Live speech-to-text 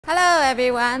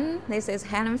everyone, this is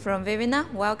Helen from VIVNE.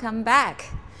 Welcome back.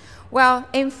 Well,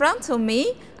 in front of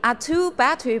me are two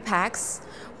battery packs.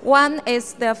 One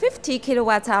is the 50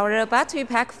 kWh battery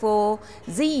pack for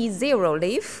Z0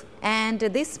 Leaf, and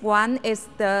this one is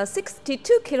the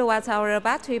 62 kWh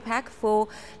battery pack for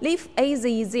Leaf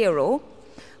AZ0.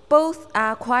 Both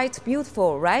are quite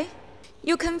beautiful, right?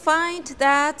 You can find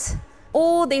that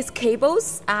all these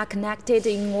cables are connected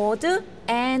in order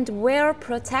and well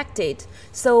protected,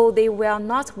 so they will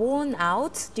not worn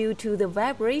out due to the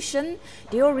vibration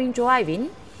during driving.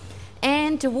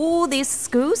 And all these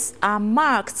screws are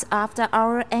marked after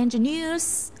our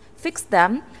engineers fix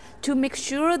them to make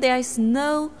sure there is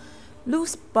no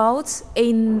loose bolts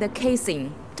in the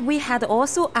casing. We had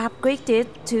also upgraded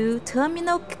to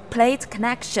terminal plate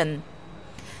connection,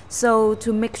 so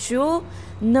to make sure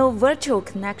no virtual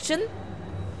connection.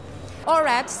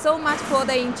 Alright, so much for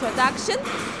the introduction.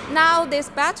 Now this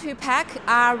battery pack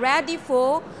are ready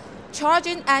for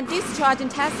charging and discharging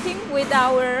testing with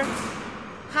our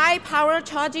high power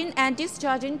charging and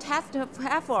discharging test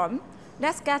platform.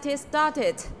 Let's get it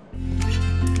started.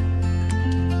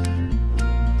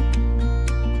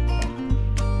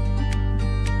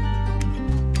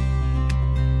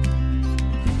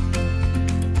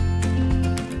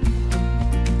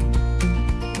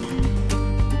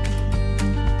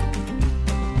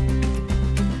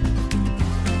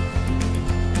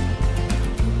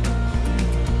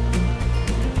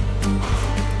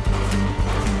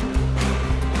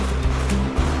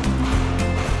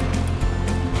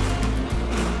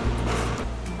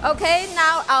 Okay,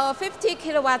 now our 50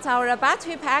 kWh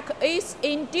battery pack is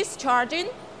in discharging,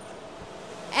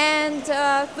 and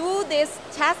through this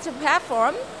test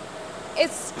platform,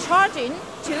 it's charging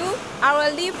to our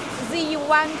Leaf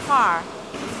Z1 car.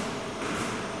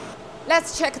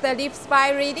 Let's check the Leaf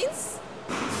SPI readings.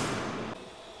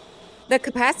 The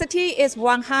capacity is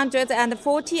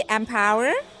 140 amp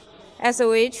hour,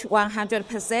 SOH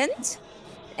 100%,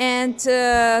 and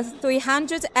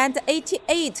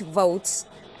 388 volts.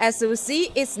 SOC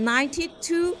is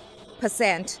 92%.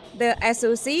 The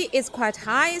SOC is quite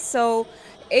high, so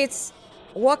it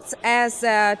works as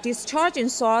a discharging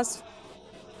source.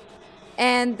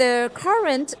 And the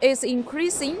current is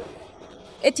increasing.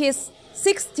 It is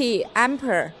 60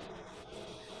 ampere.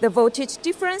 The voltage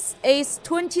difference is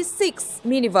 26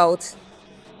 millivolts.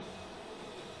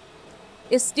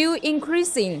 It's still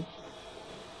increasing.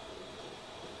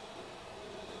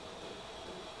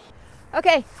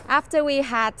 Okay, after we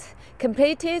had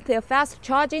completed the fast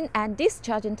charging and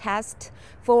discharging test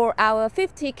for our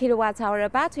 50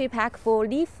 kWh battery pack for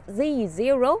Leaf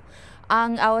Z0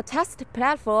 on our test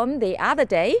platform the other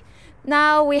day,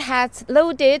 now we had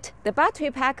loaded the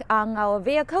battery pack on our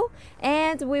vehicle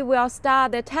and we will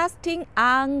start the testing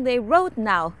on the road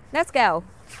now. Let's go.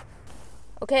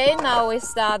 Okay, now we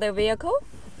start the vehicle.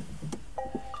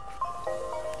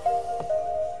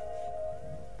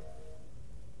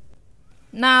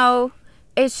 Now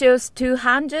it shows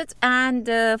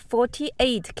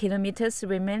 248 kilometers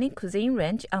remaining cruising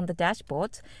range on the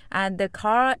dashboard, and the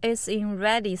car is in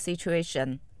ready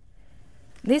situation.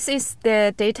 This is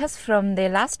the data from the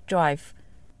last drive.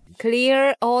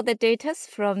 Clear all the data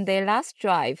from the last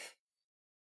drive.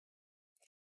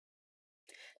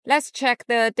 Let's check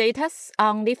the data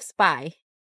on Leaf SPI.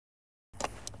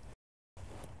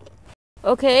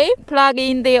 Okay, plug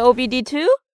in the OBD2.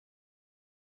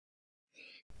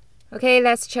 Okay,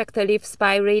 let's check the Leaf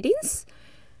SPI readings.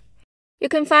 You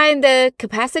can find the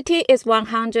capacity is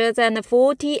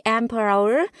 140 amp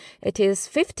hour. It is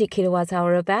 50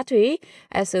 kWh battery,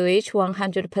 SOH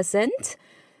 100%,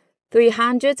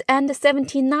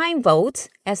 379 volts,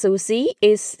 SOC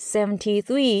is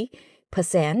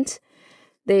 73%.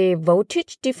 The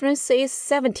voltage difference is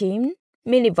 17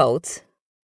 millivolts.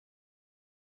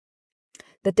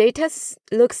 The data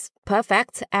looks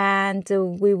perfect, and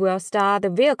we will start the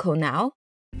vehicle now.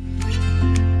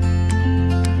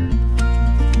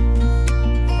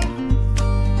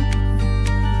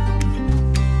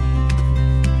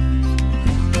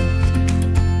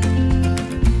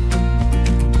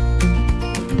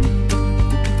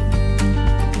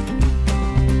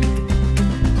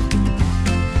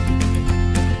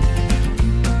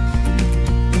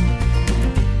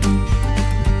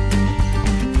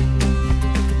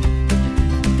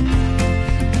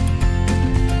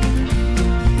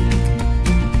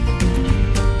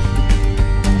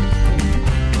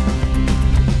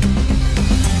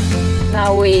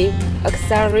 Now we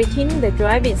accelerating the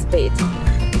driving speed.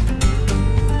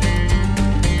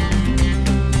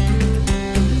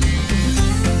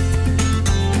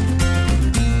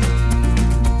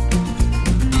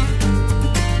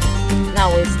 Now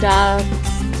we it starts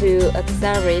to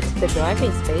accelerate the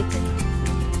driving speed.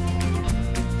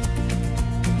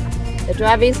 The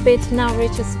driving speed now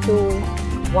reaches to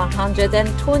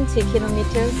 120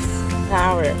 kilometers per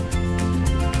hour.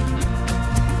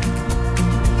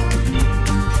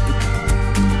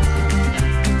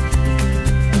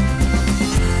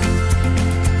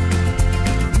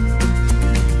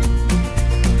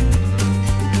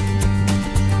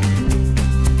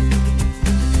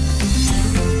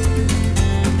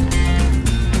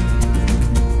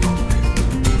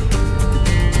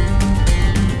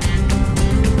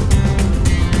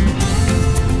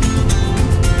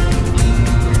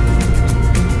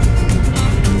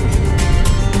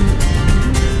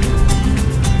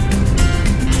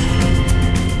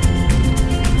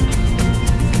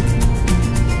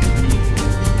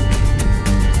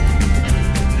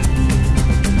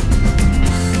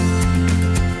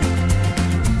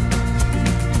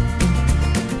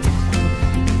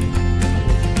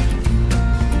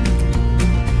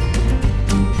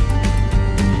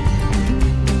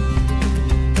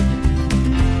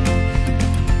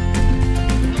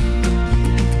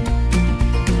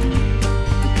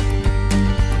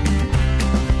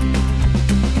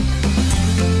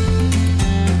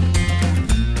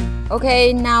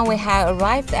 Okay, now we have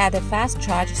arrived at the fast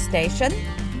charge station.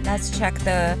 Let's check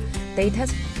the data.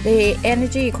 The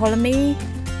energy economy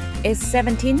is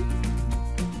 17,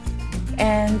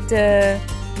 and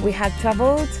we have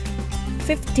traveled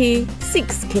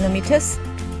 56 kilometers.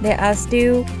 There are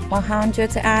still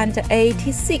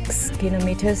 186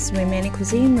 kilometers remaining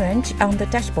cruising range on the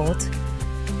dashboard.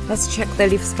 Let's check the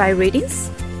live spy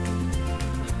readings.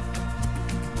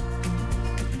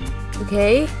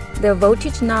 Okay, the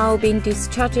voltage now being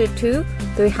discharged to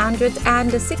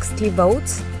 360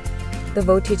 volts. The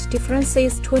voltage difference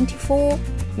is 24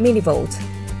 millivolts.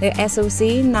 The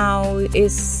SOC now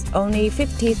is only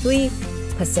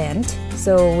 53%,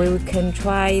 so we can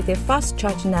try the fast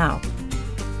charge now.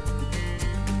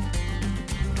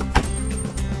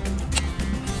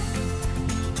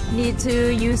 Need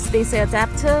to use this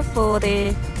adapter for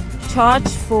the charge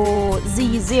for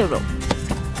Z0.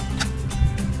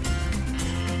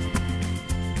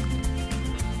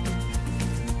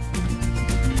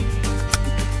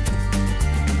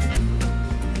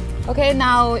 Okay,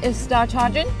 now it starts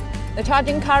charging. The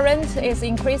charging current is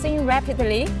increasing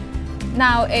rapidly.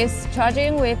 Now it's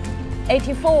charging with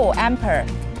 84 ampere.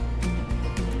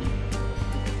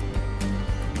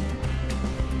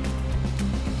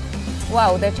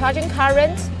 Wow, the charging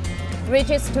current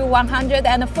reaches to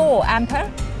 104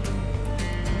 ampere.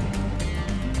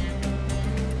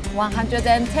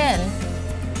 110.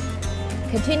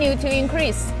 Continue to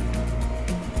increase.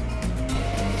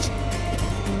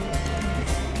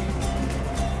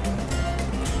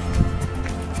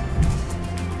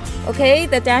 Okay,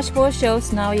 the dashboard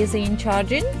shows now is in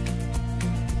charging.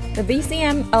 The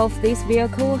VCM of this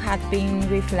vehicle had been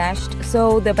refreshed,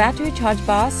 so the battery charge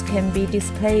bars can be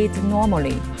displayed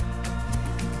normally.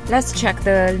 Let's check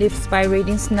the live spy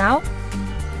readings now.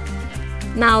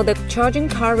 Now the charging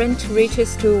current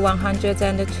reaches to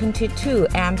 122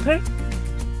 ampere.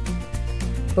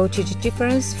 Voltage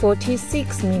difference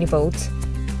 46 millivolts.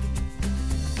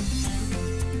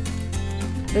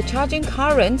 The charging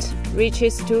current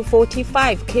reaches to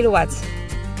 45 kilowatts.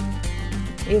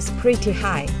 It's pretty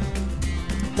high.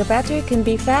 The battery can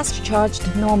be fast charged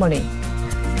normally.